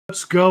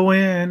Let's go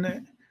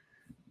in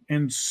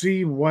and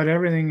see what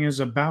everything is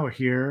about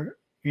here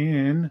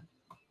in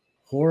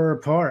Horror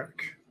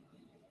Park.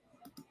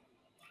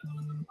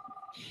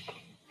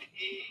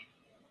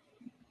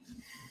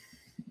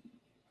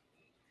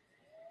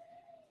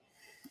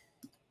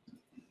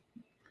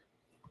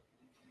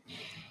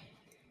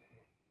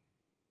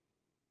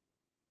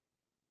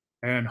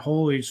 And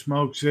holy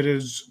smokes, it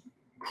is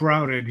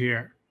crowded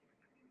here.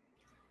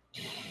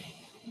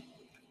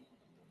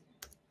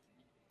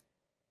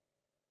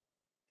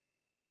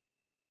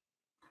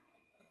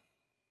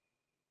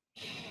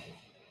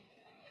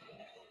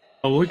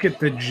 Look at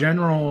the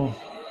general,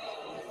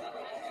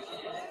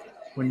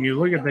 when you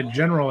look at the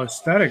general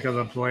aesthetic of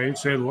the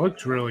place, it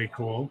looks really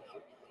cool.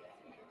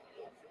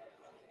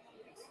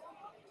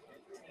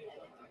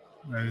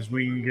 As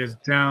we can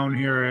get down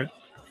here at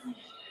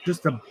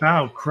just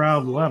about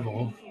crowd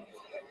level.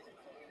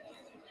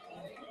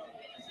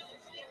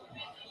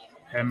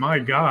 And my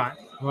God,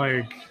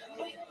 like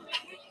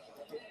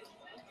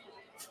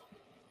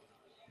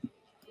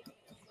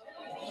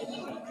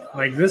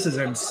this is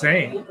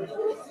insane.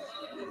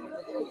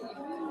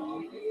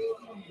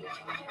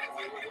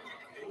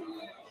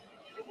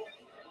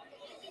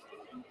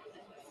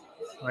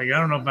 Like,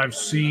 I don't know if I've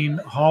seen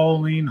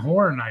Halloween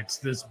Horror Nights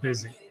this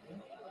busy.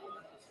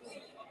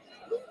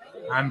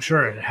 I'm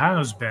sure it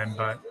has been,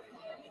 but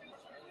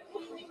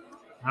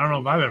I don't know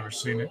if I've ever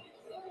seen it.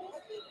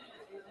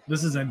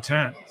 This is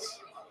intense.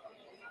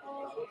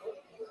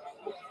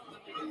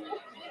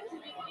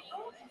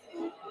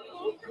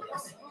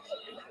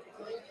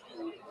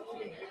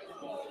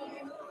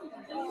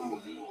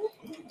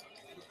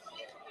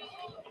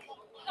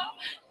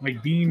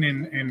 Like, being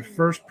in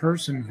first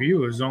person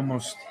view is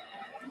almost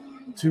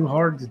too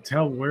hard to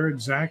tell where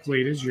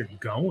exactly it is you're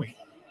going.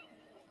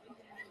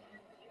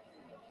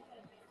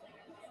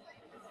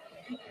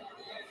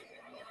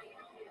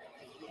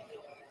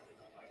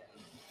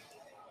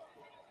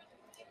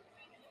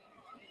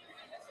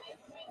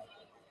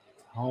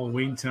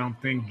 Halloween Town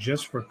thing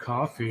just for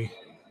coffee.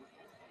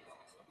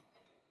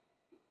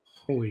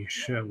 Holy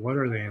shit, what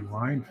are they in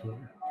line for?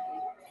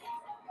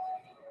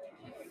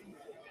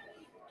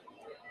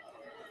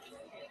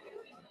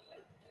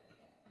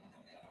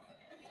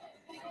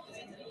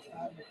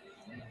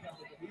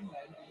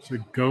 It's a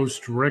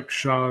ghost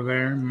rickshaw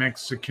there,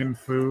 Mexican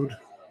food.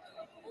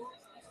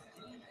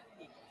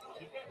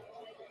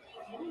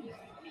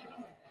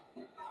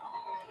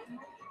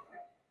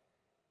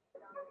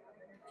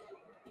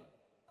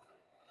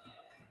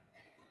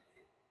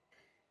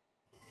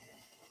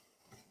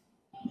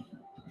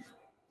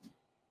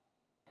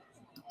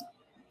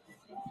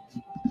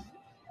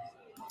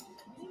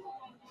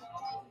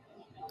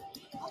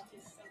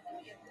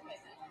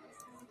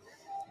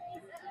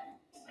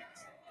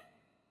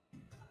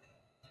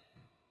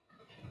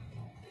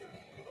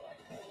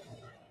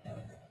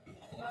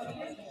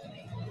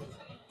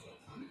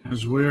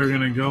 As we're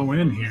going to go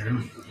in here,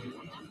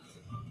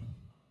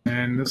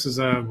 and this is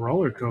a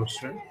roller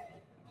coaster.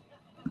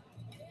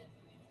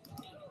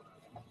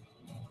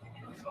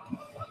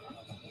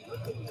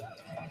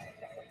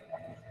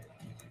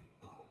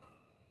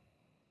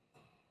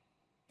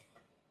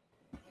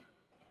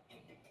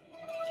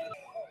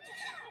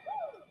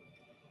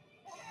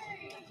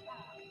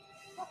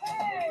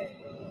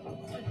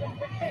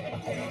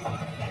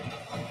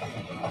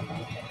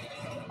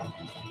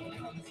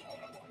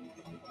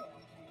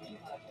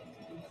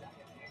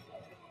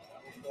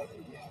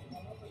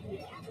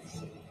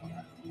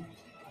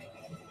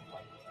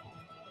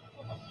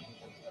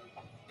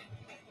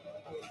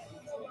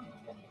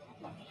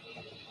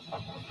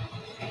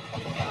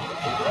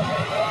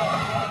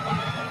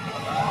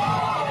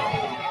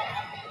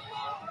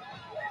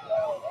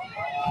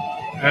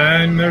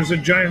 And there's a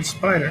giant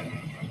spider.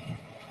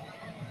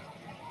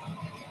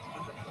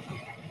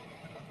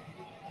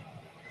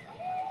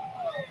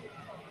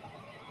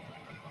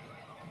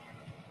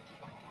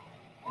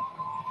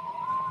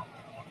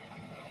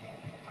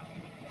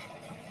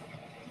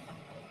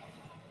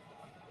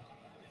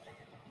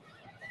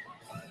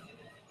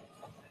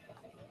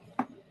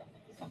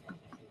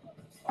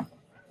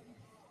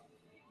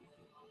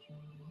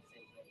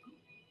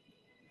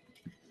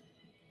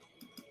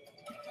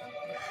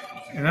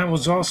 And that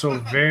was also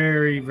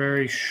very,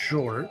 very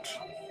short.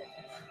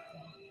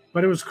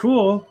 But it was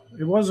cool.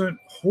 It wasn't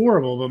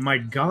horrible, but my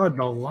God,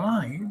 the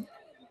line.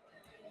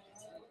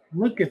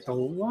 Look at the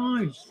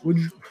lines.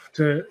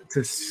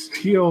 To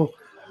steal,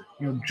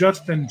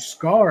 Justin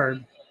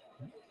Scarred,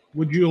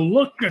 would you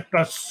look at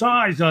the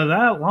size of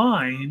that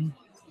line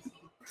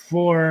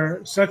for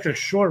such a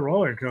short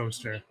roller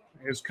coaster?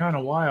 It's kind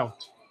of wild.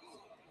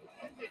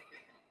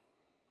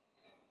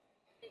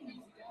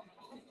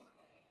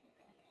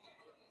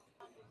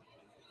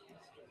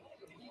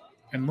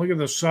 And look at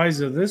the size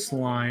of this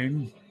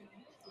line.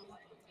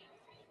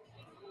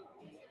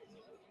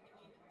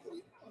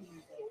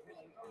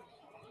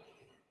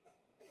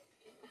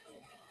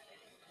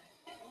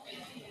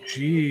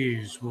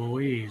 Jeez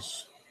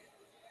Louise.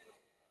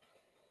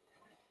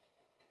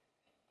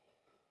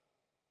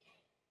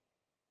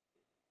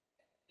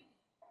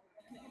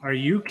 Are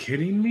you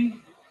kidding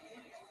me?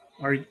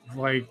 Are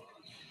like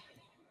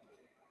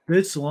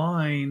this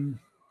line?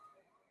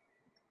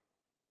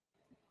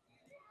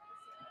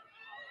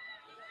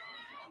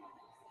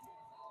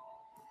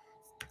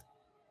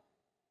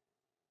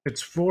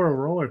 It's for a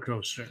roller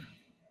coaster.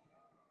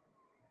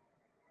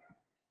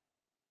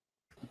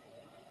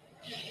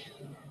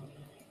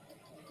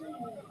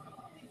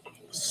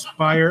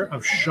 Spire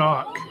of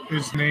Shock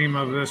is the name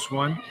of this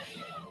one.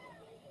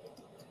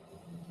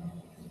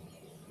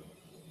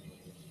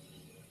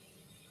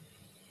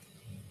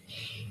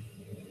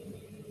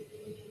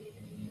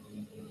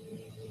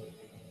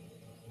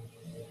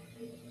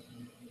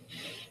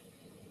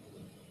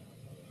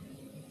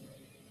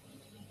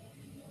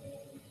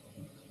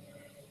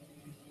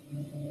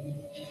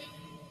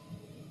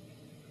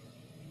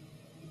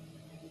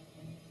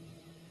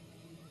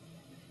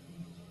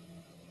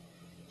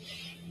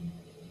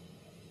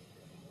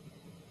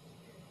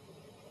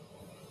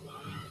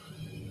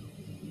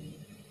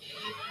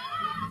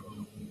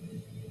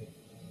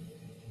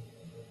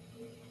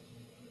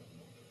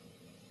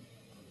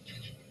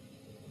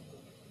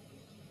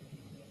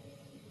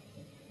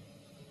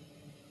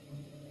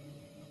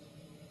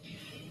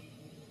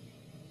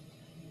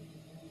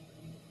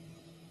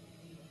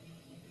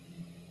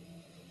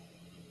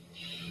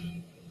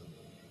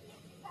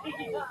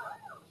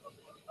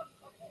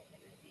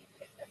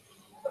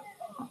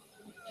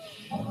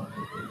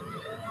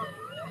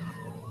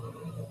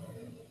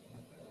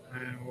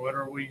 And what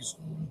are we?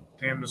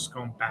 Damn, this is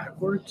going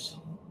backwards.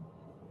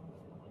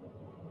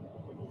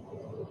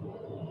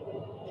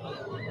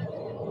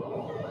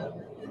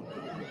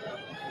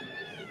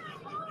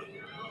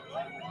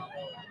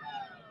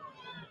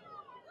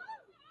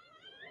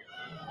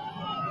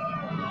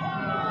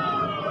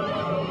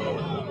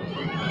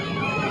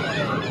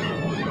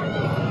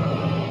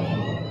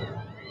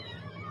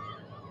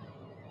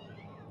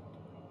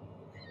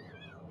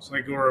 It's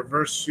like a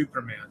reverse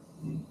Superman.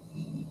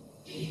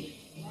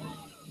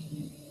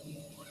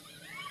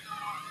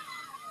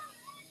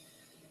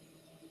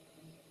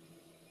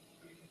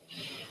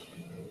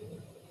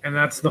 And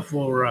that's the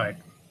full ride.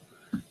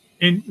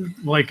 And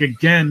like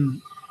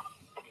again,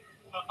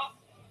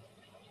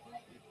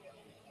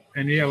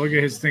 and yeah, look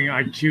at his thing.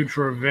 I queued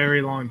for a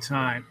very long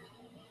time.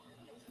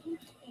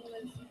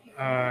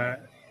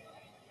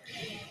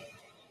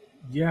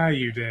 Yeah,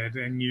 you did,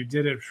 and you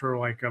did it for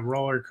like a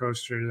roller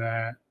coaster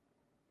that,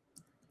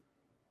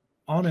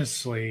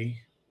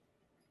 honestly,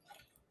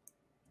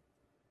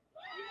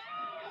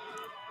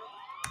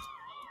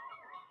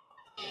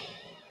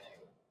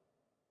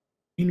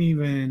 ain't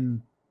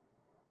even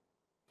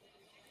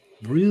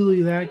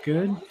really that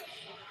good.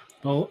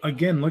 Well,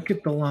 again, look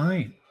at the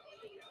line.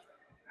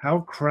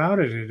 How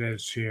crowded it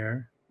is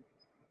here.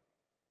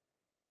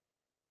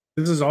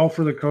 This is all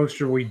for the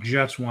coaster we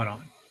just went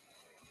on.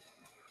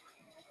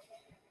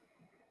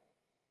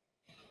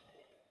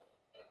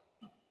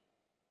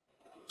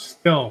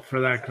 Still for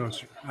that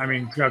coaster. I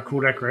mean, it's got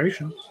cool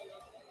decorations.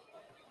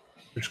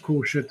 There's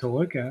cool shit to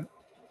look at.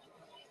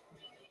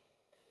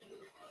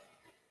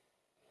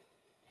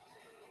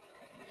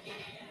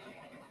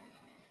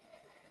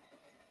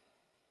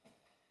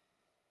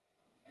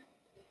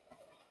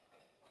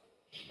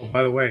 Oh,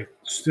 by the way,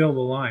 still the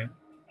line.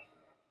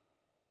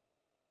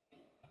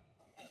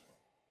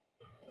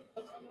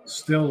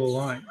 Still the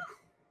line.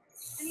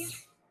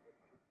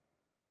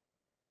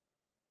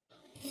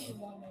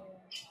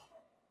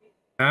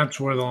 That's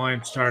where the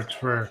line starts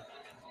for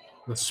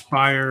the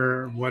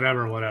Spire,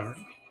 whatever. A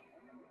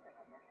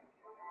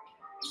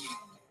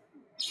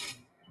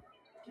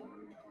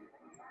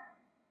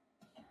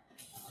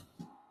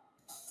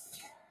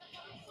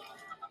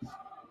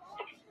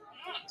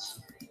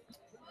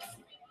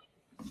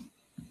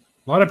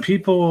lot of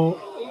people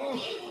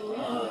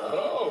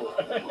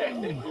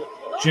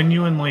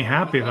genuinely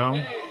happy,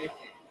 though.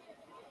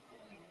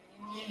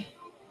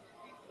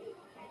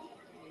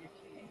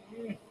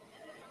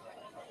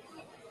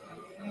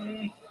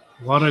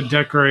 A lot of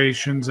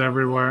decorations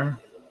everywhere.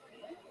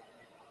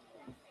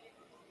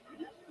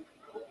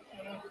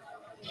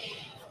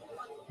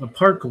 The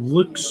park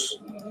looks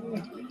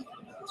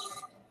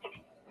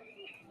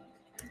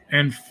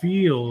and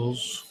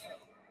feels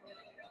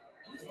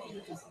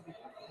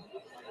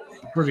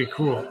pretty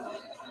cool.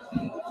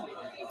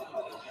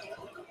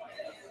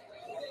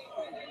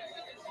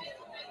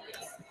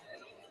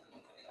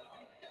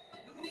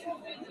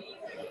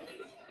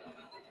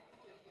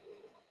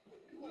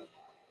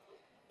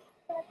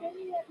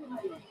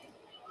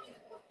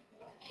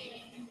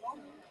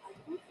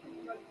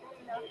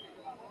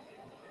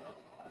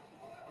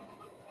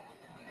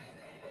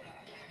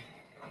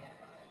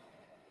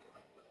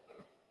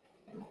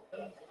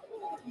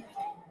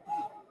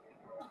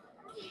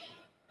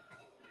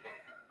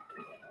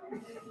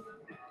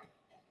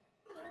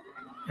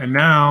 And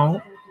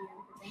now,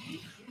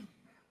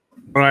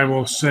 what I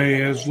will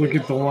say is look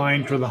at the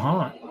line for the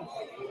haunt.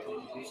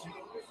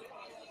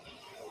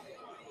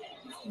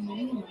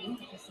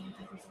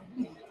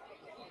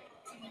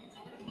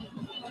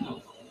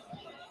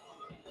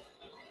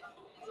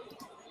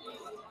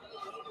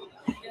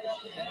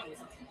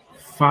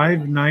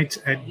 Five Nights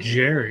at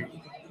Jerry.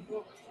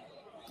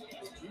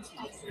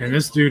 And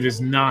this dude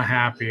is not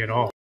happy at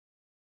all.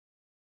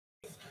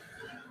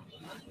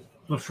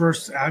 The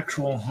first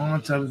actual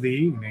haunt of the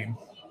evening.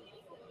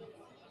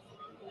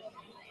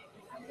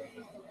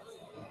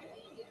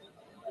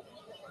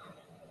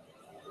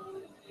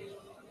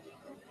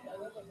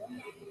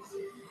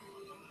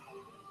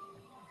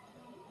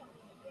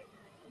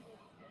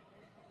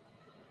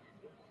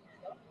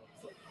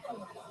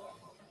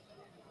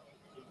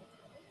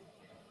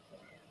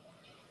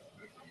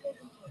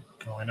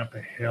 Going up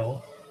a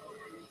hill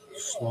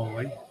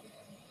slowly.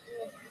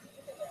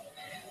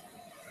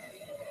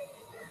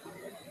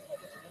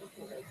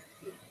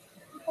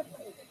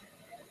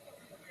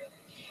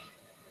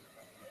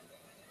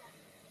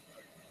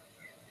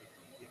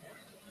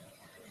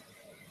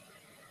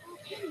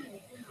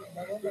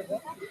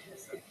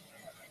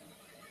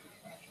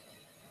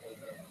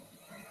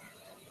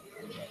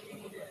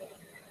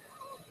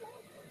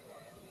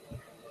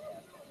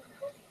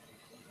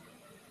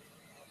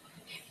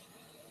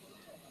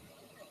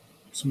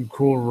 Some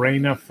cool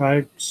rain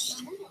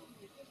effects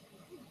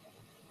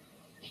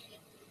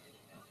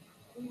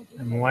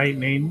and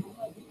lightning.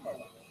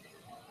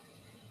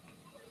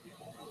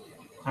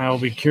 I'll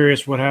be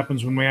curious what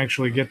happens when we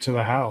actually get to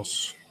the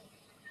house.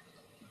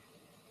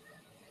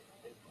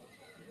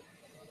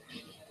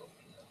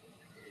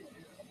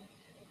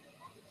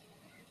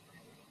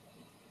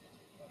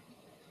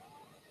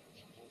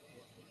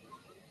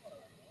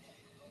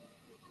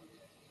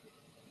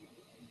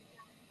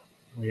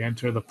 We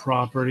enter the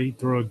property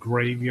through a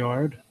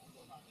graveyard.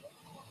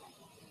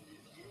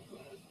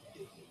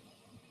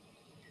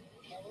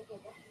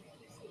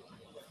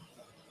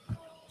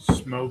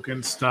 Smoke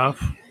and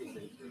stuff.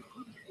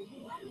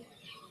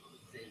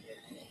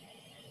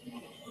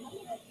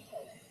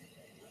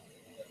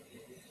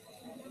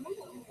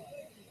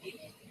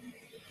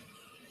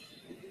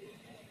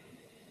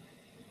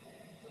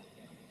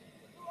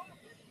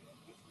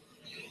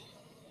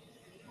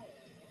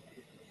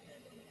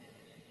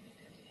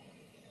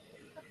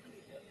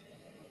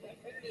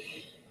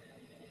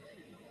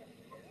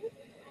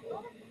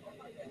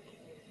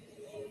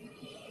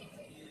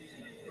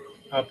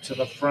 Up to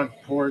the front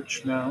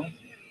porch now.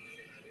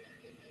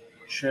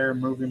 Chair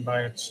moving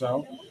by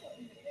itself.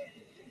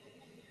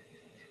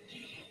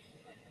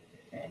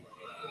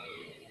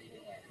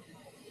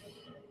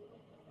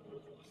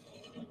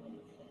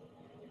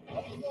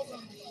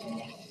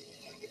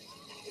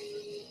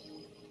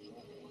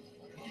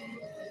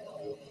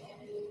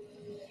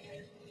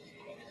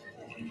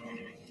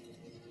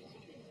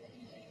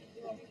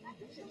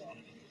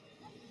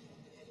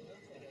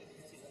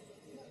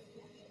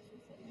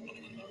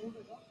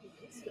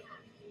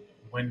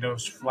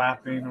 Windows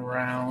flapping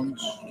around.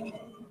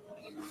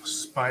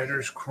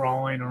 Spiders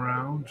crawling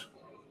around.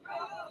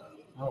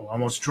 Oh,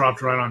 almost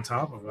dropped right on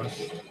top of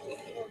us.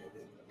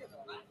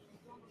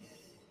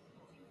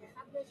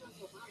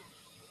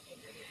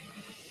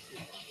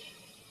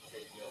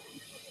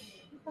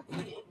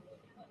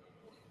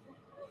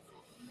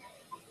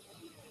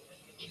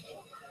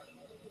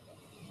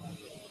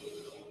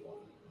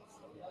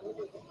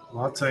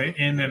 Lots of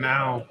in and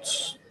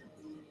outs.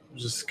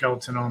 There's a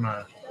skeleton on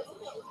a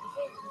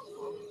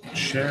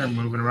chair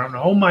moving around.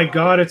 Oh my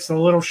God, it's the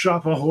Little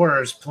Shop of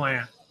Horrors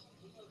plant.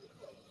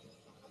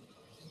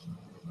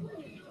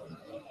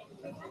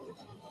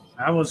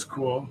 That was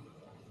cool.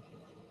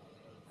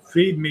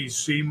 Feed me,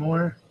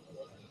 Seymour.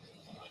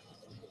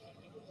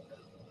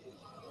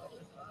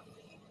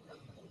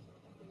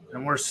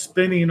 And we're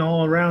spinning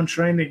all around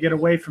trying to get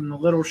away from the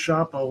Little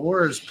Shop of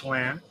Horrors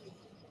plant.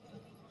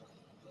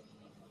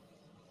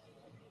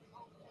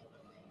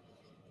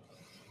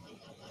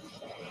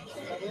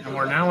 And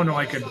we're now into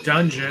like a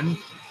dungeon.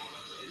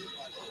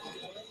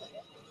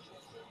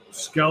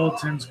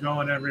 Skeletons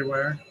going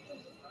everywhere.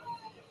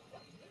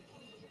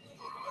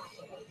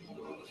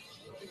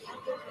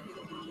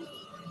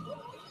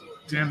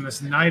 Damn,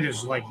 this night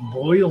is like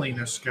boiling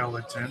a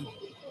skeleton.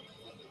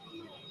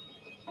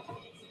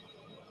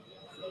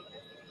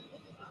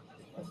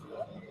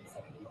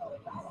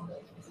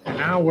 And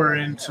now we're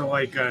into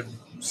like a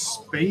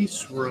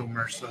space room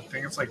or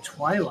something. It's like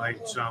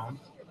Twilight Zone.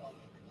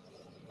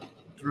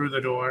 Through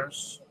the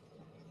doors.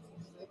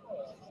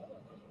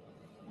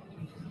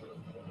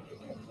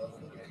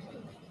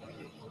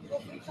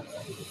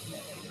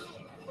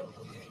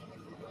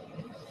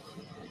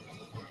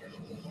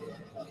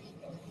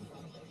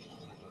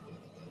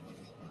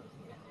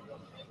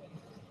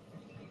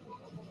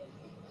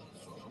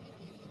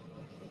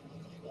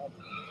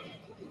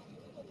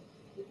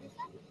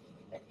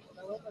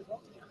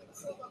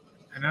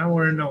 And now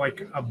we're into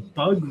like a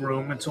bug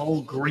room. It's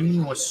all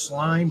green with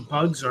slime.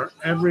 Bugs are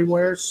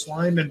everywhere.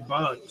 Slime and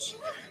bugs.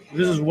 If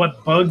this is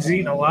what bugs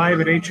eating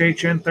alive at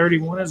HHN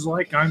 31 is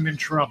like, I'm in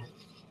trouble.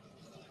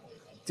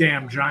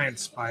 Damn giant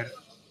spider.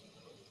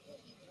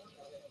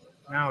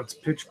 Now it's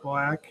pitch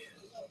black.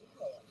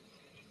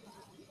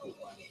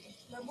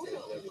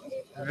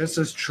 And this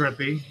is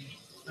trippy.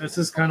 This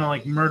is kind of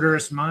like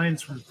Murderous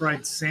Minds from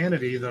Fright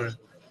Sanity, the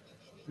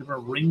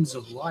different rings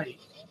of light.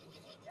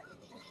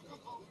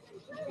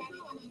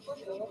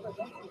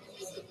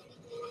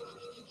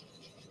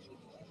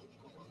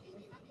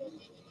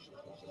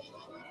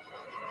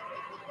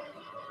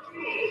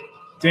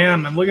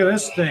 Damn, and look at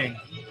this thing.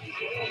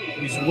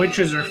 These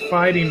witches are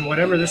fighting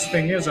whatever this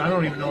thing is. I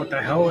don't even know what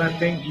the hell that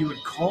thing you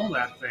would call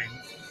that thing.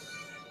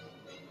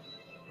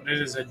 But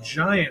it is a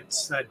giant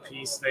set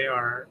piece. They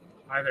are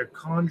either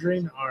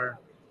conjuring or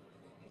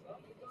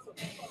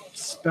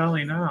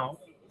spelling out.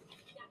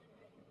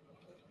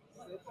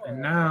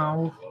 And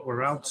now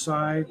we're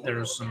outside.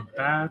 There's some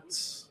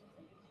bats.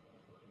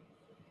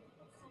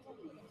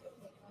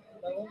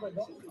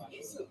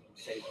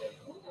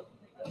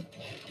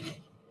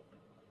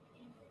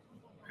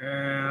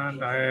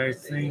 And I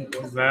think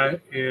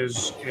that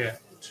is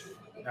it.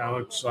 That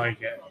looks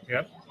like it.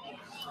 Yep.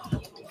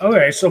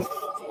 Okay, so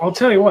I'll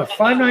tell you what,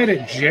 Five Nights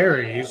at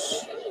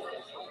Jerry's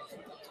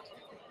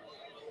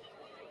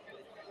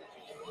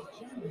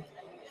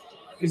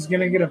is going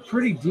to get a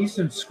pretty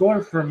decent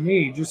score from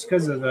me just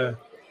because of the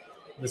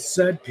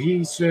set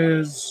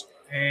pieces,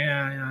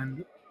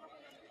 and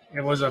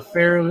it was a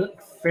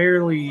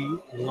fairly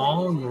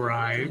long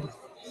ride.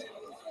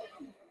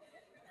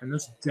 And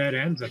this dead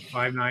ends at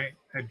Five Nights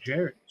at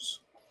Jerry's.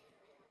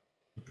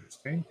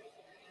 Interesting.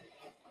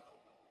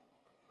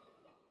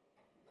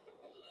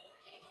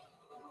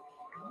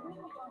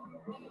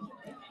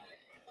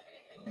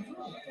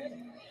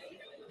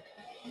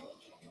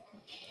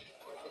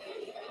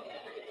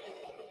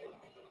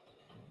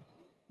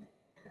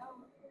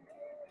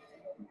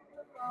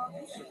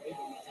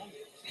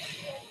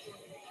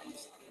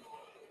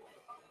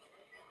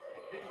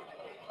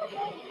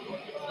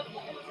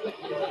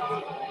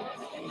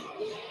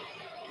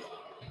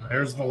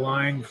 There's the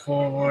line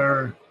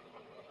for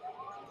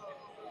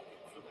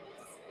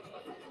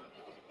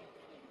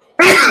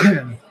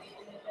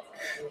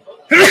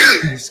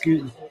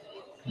excuse me,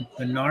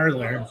 the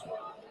Gnarler.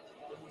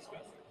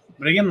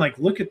 But again, like,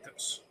 look at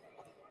this.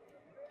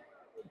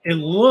 It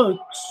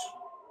looks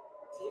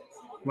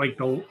like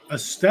the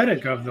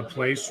aesthetic of the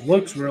place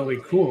looks really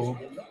cool.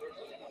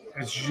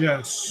 It's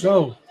just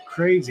so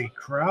crazy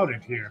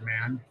crowded here,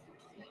 man.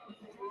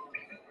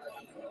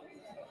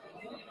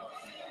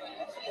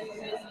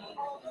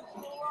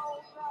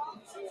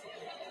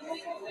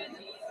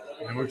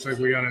 It looks like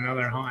we got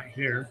another haunt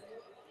here.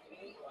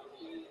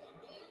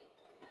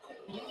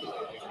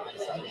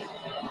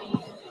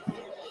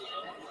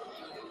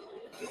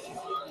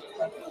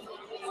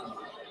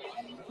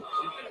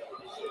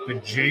 The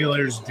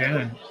Jailer's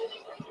Den.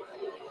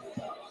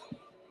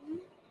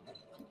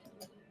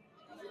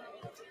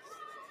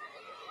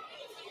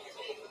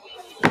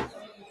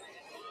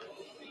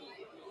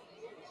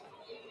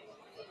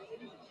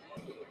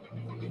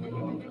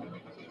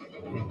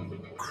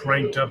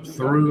 Cranked up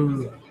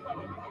through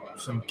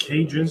some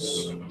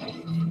cages.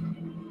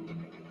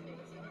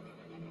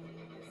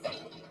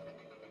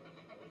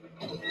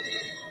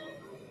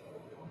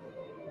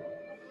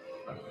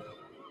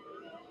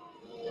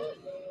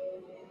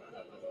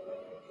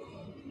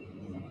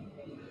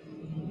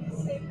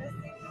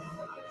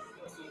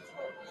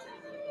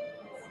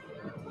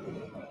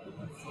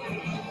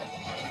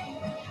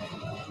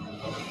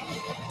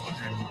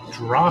 And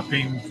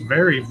dropping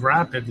very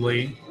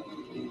rapidly.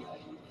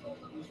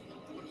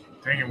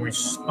 Dang it, we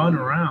spun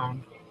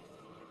around.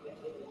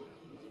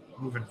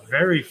 Moving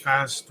very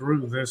fast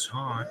through this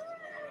haunt.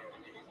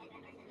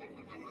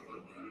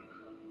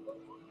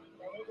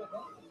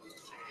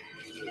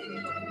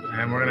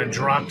 And we're going to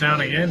drop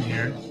down again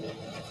here.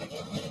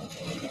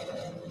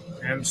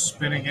 And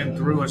spin again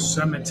through a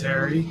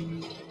cemetery.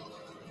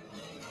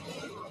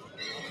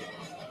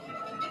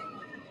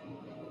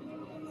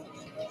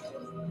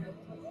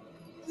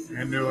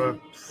 Into a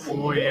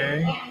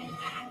foyer.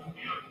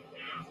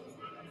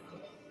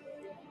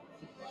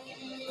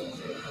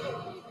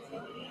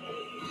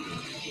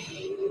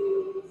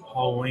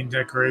 Halloween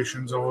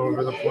decorations all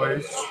over the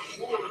place.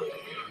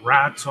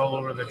 Rats all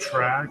over the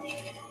track.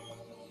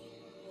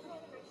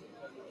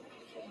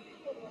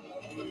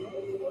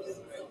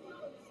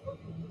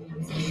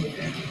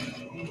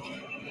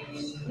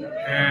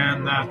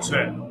 And that's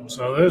it.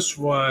 So this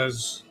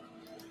was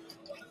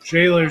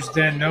Jailer's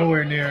Den,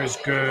 nowhere near as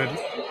good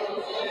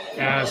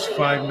as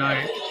Five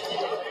Nights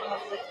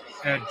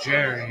at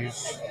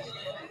Jerry's.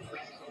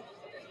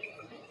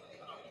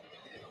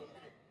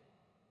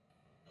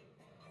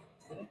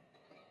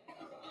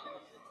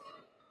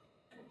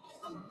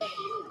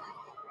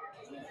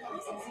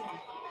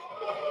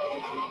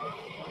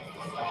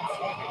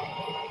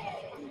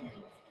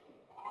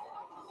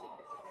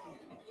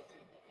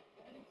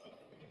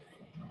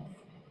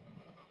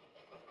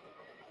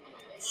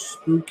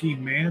 Spooky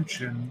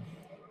Mansion.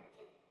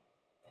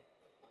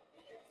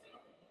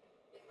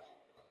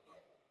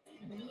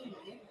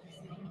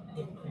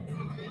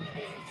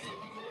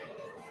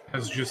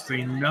 Has just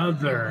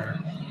another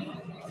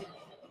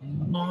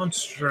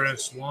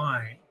monstrous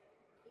line.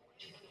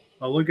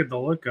 But look at the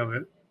look of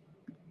it.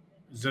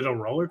 Is it a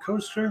roller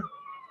coaster?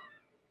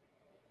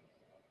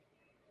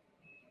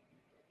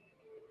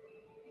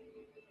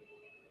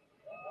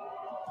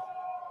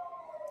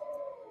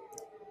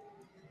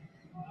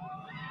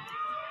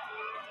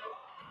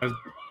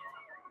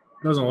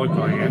 Doesn't look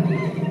like it.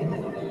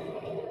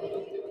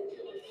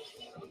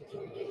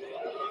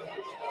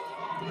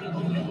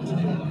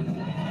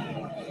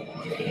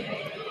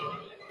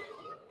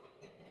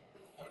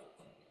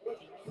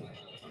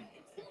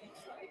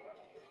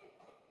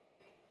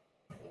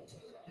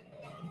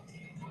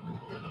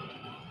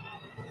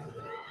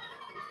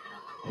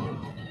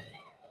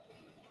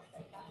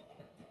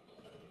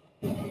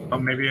 Oh,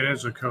 maybe it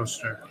is a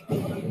coaster.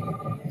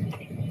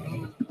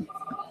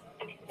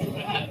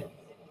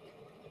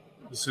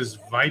 This is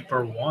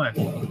Viper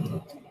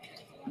 1.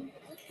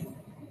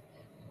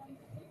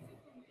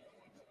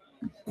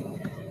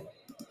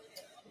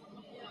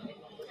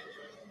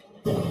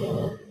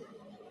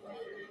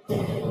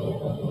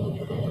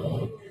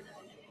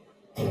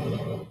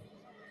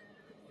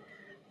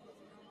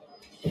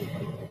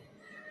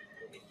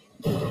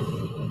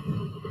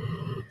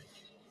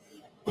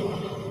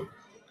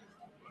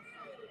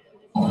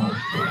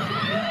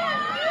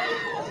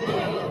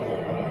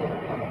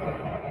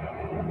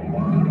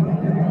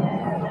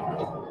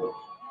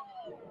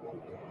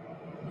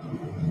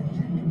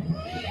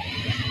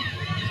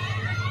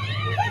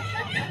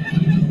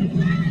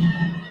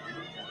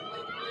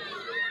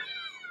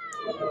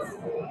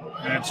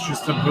 And it's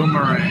just a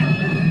boomerang.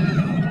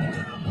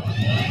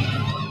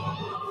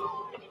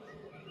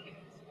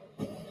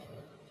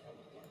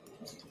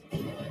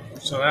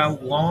 So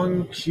that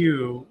long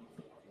queue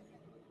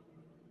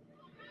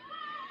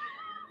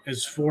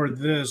is for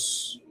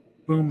this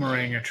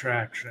boomerang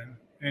attraction.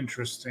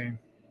 Interesting.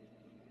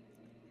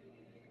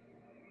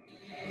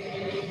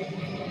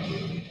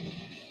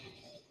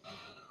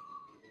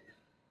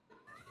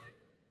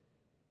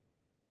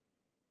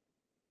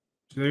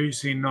 So there you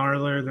see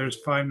Gnarler. There's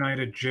Five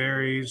Nights at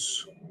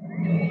Jerry's.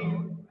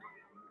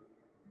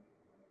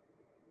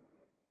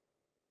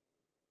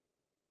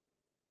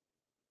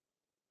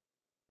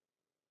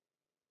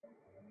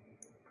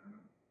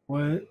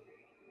 What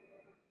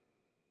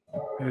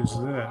is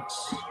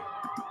this?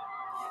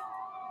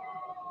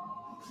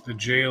 The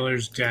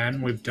Jailer's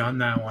Den. We've done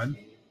that one.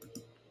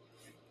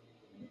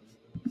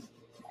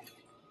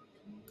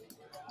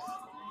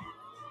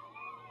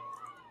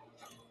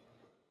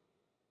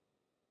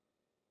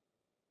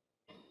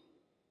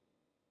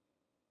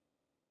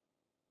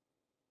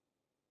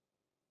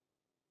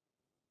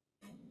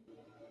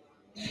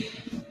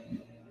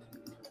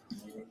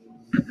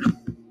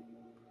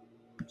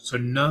 So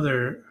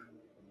another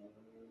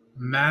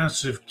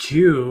massive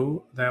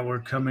queue that we're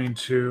coming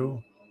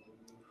to.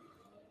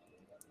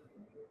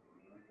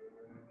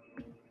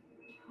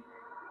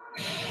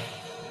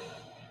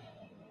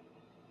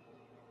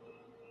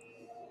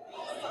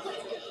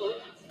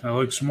 That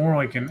looks more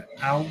like an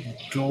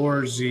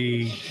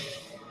outdoorsy.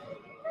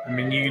 I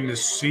mean, you can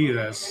just see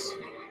this.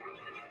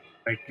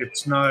 Like,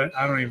 it's not,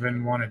 I don't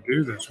even want to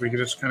do this. We could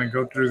just kind of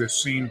go through the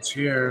scenes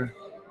here.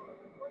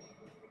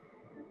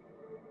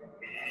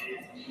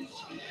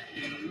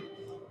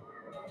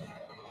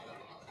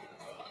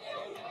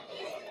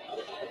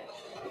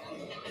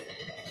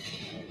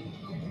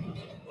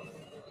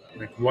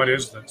 Like, what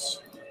is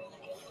this?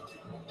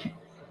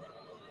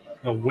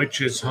 The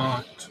Witch's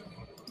Haunt.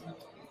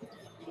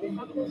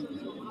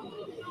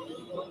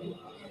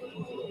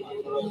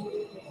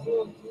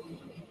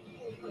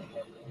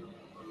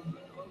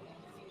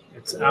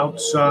 It's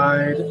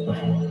outside.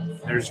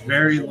 There's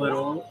very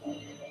little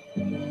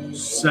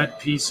set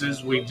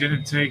pieces. We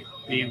didn't take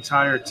the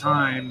entire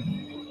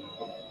time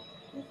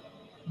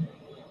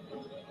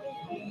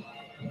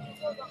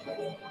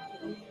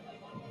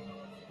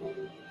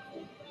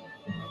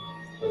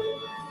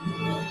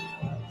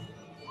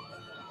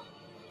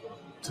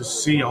to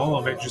see all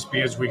of it, just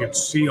because we could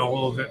see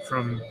all of it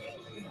from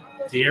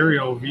the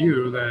aerial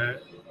view.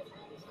 That,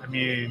 I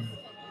mean,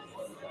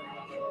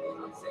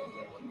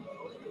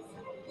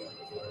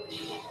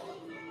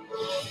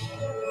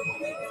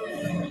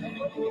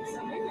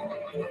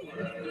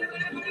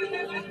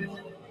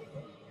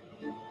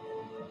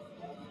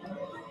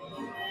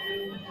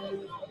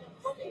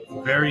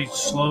 very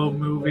slow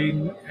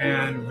moving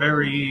and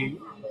very.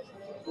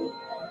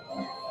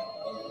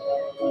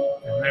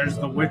 And there's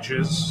the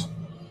witches.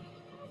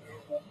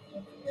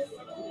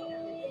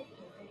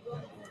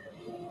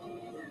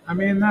 I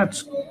mean,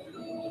 that's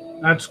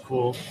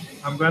cool.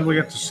 I'm glad we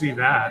got to see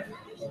that.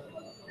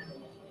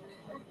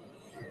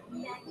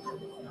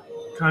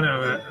 Kind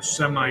of a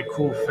semi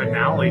cool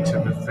finale to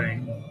the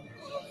thing.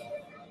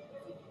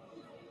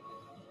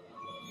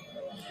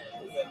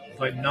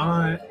 But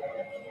not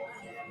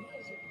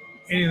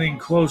anything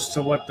close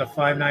to what the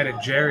Five Nights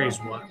at Jerry's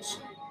was.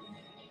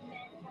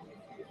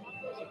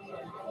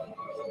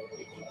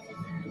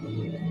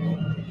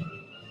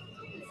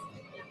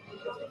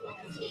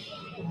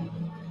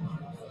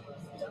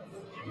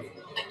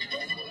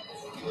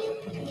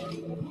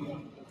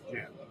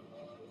 Yeah.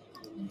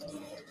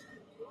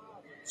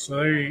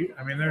 So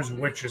I mean, there's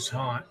Witch's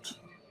Haunt.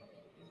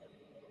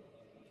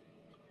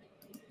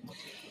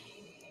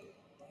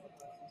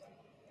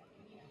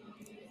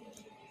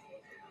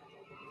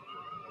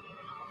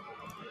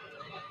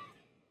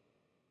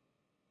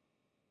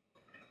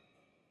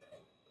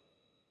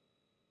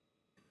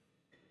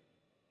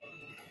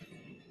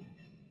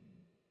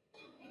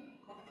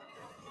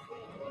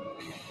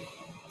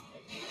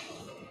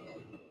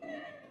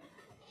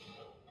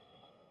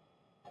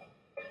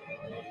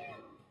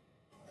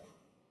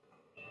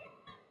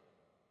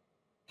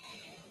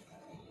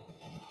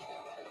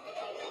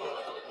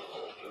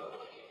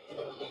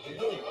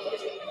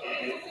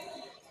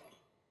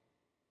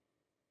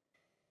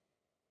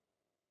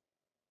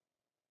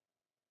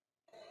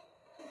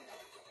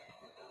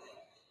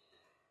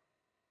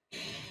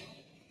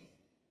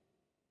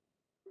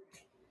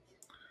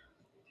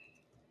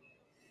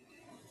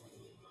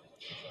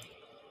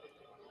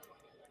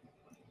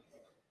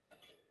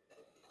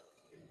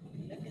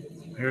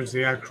 Here's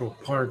the actual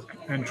park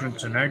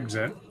entrance and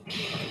exit.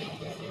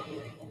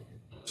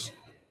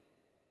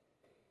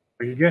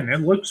 But again, it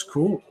looks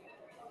cool.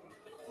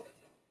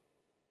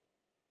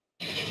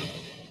 The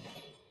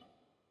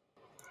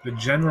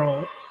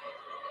general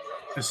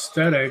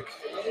aesthetic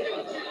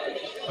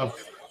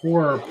of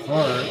Horror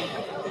Park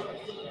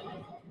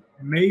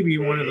may be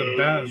one of the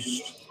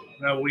best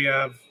that we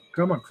have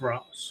come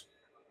across.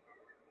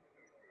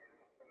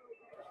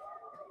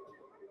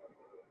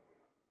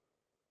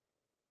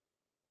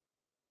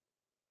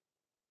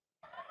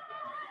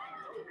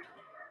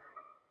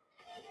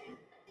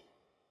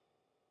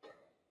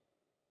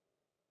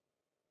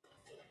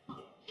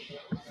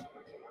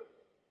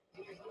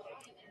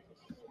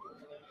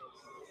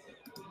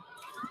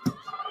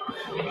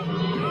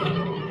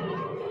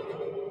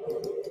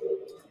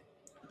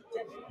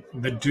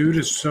 The dude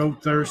is so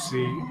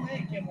thirsty,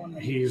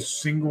 he's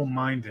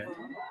single-minded.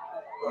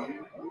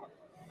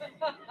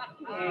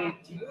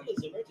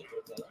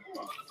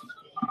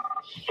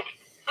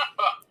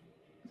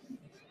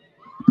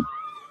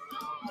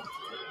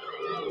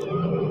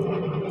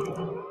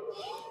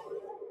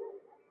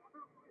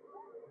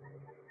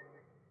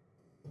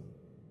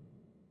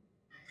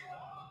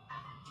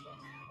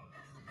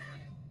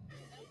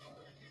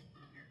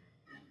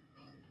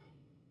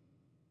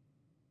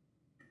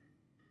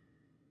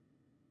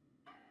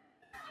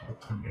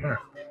 Here.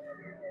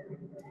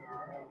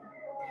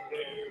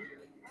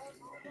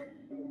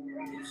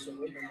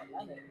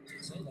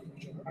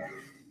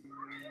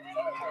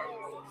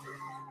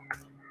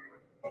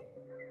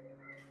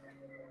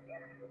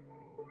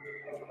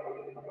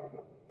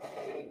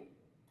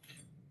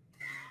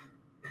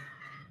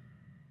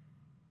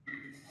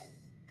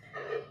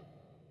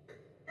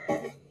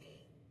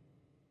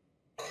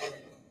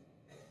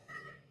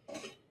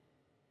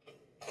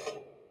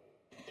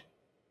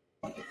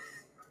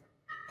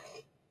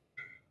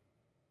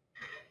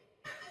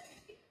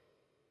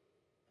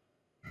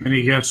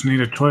 Any guests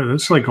need a toilet?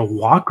 This is like a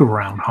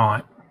walk-around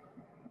haunt.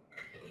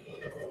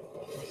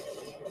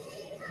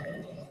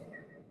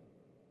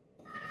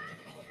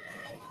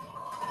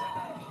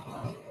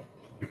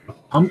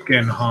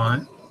 Pumpkin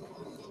haunt.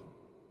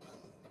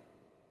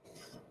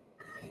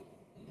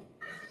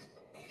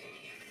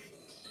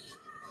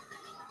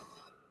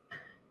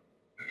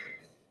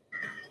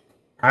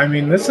 I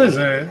mean, this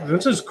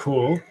is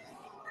cool.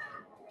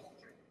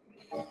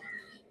 I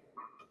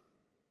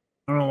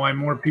don't know why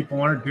more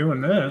people aren't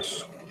doing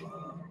this.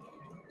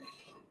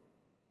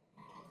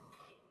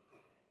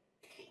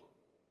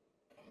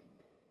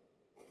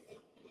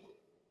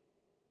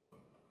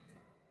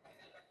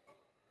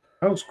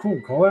 That was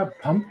cool. Call that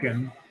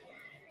pumpkin.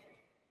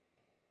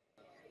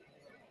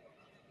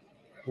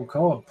 We'll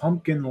call it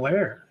Pumpkin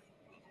Lair.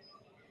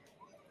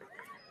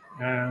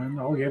 And I'm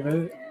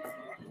going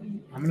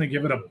to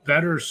give it a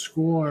better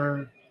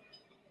score,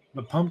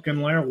 the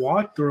Pumpkin Lair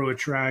walkthrough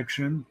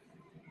attraction,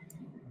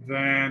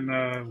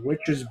 than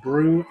Witch's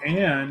Brew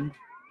and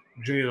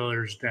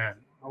Jailer's Den.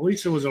 At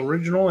least it was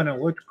original and it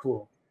looked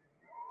cool.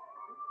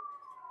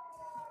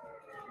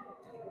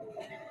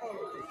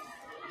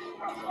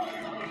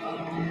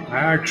 I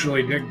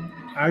actually dig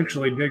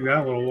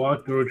that little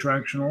walkthrough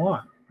attraction a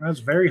lot. That's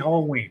very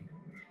Halloween.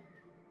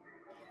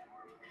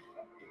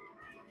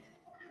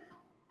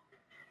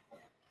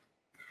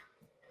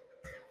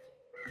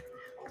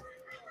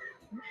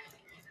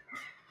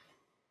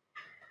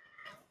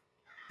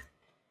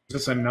 Is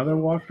this another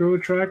walkthrough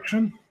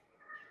attraction?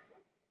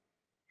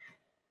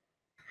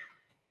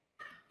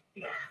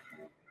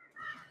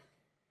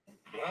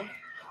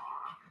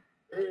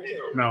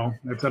 No,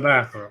 it's a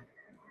bathroom.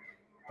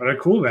 But a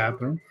cool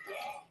bathroom.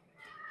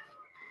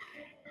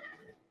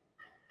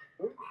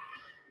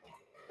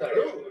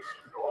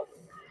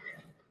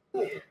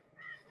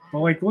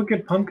 Well, like, look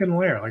at Pumpkin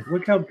Lair. Like,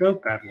 look how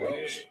dope that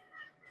looks.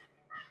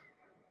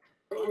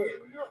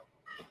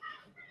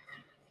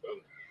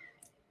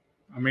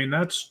 I mean,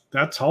 that's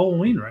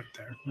Halloween right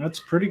there. That's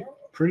pretty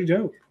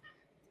dope.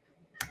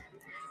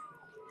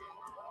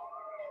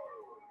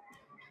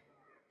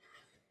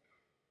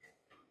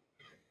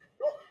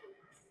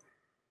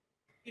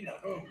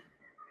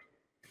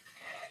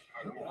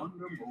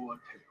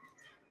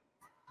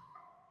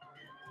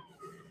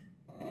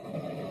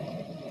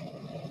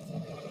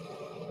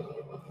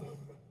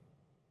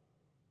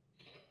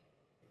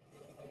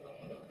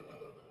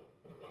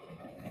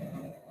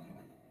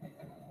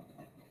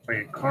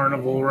 Like a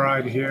carnival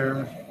ride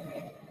here.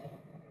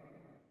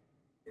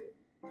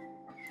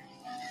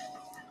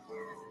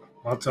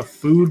 Lots of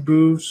food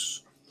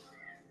booths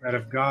that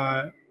have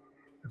got,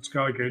 it's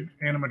got like an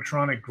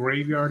animatronic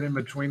graveyard in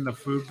between the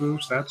food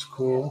booths. That's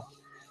cool.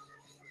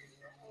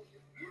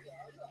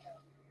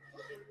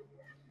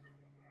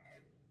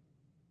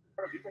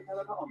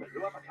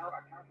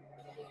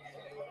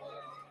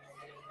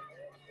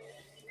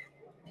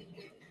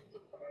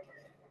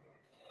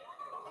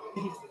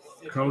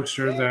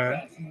 Coaster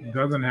that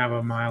doesn't have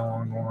a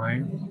mile-long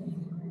line.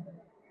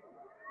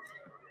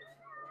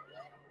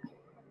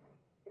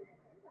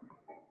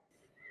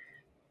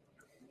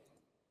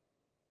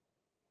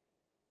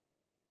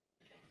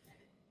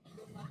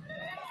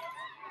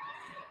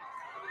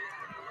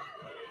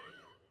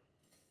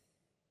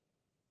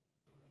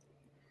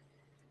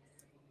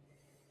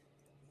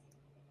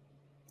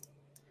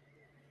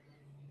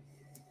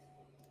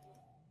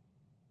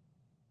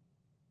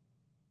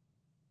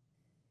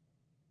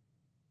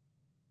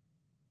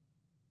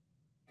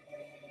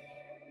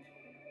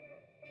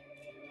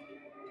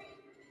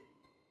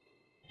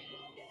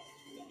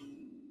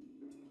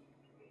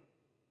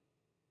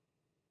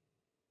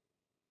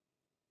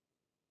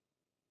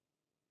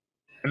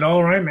 And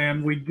all right,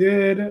 man, we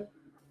did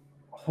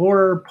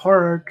Horror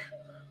Park.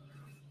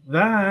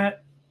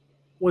 That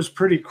was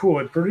pretty cool.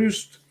 It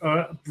produced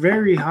a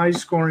very high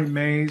scoring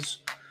maze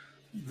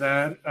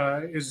that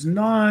is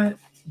not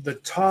the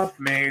top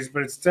maze,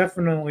 but it's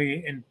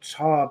definitely in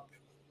top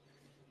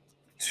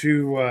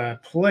to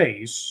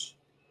place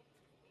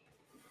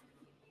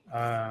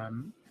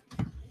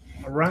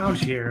around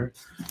here.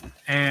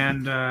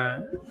 And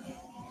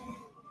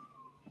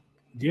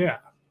yeah,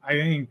 I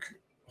think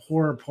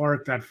Horror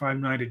Park, that Five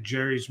Nights at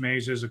Jerry's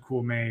maze, is a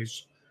cool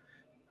maze.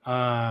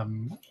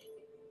 Um,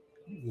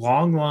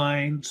 long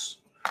lines,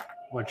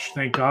 which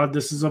thank God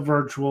this is a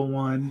virtual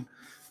one.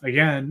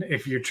 Again,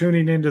 if you're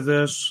tuning into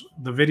this,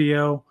 the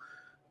video,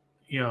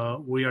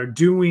 we are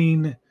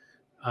doing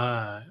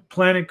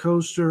Planet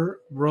Coaster,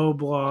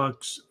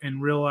 Roblox,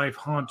 and real life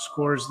haunt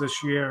scores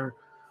this year.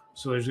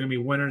 So there's going to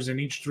be winners in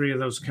each three of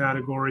those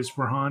categories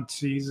for haunt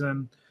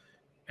season.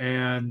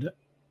 And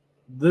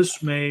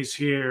this maze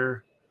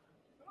here,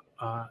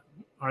 or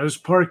this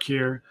park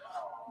here,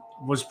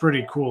 was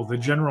pretty cool. The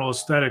general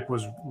aesthetic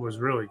was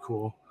really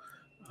cool.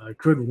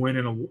 Could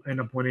end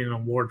up winning an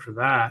award for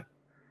that.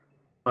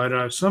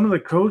 But some of the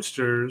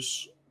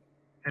coasters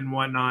and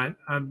whatnot,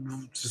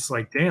 I'm just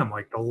like, damn,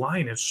 like the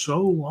line is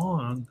so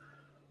long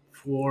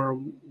for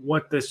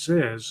what this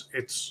is.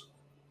 It's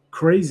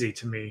crazy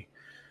to me.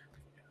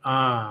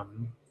 But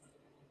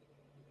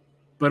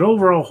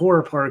overall,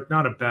 Horror Park,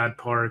 not a bad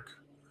park.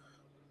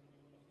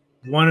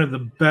 One of the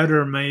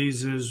better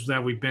mazes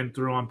that we've been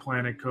through on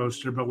Planet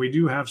Coaster, but we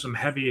do have some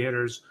heavy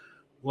hitters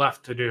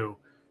left to do.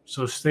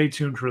 So stay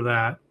tuned for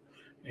that.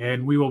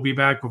 And we will be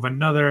back with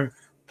another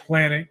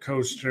Planet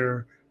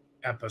Coaster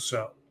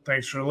episode.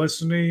 Thanks for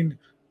listening.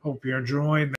 Hope you're enjoying.